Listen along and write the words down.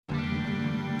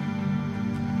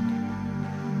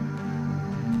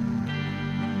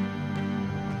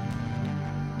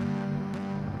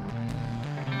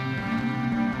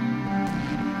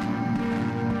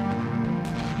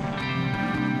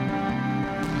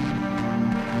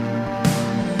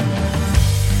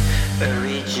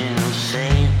original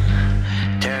sin,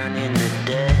 turning to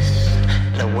dust,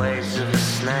 the words of a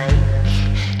snake,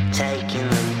 taking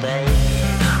the bait,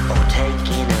 or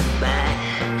taking a bite,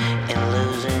 and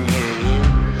losing your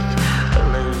youth, or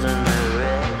losing the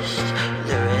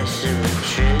rest of the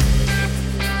truth.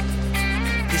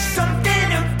 There's something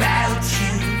about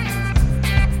you,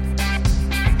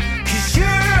 'cause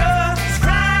you're always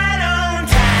right on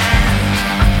time.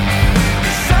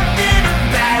 There's something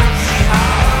about you,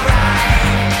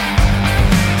 alright.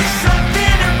 There's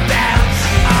something about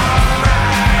you,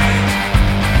 alright.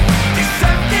 There's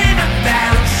something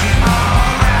about you,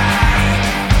 alright.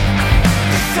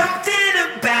 There's something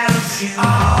about you,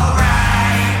 alright.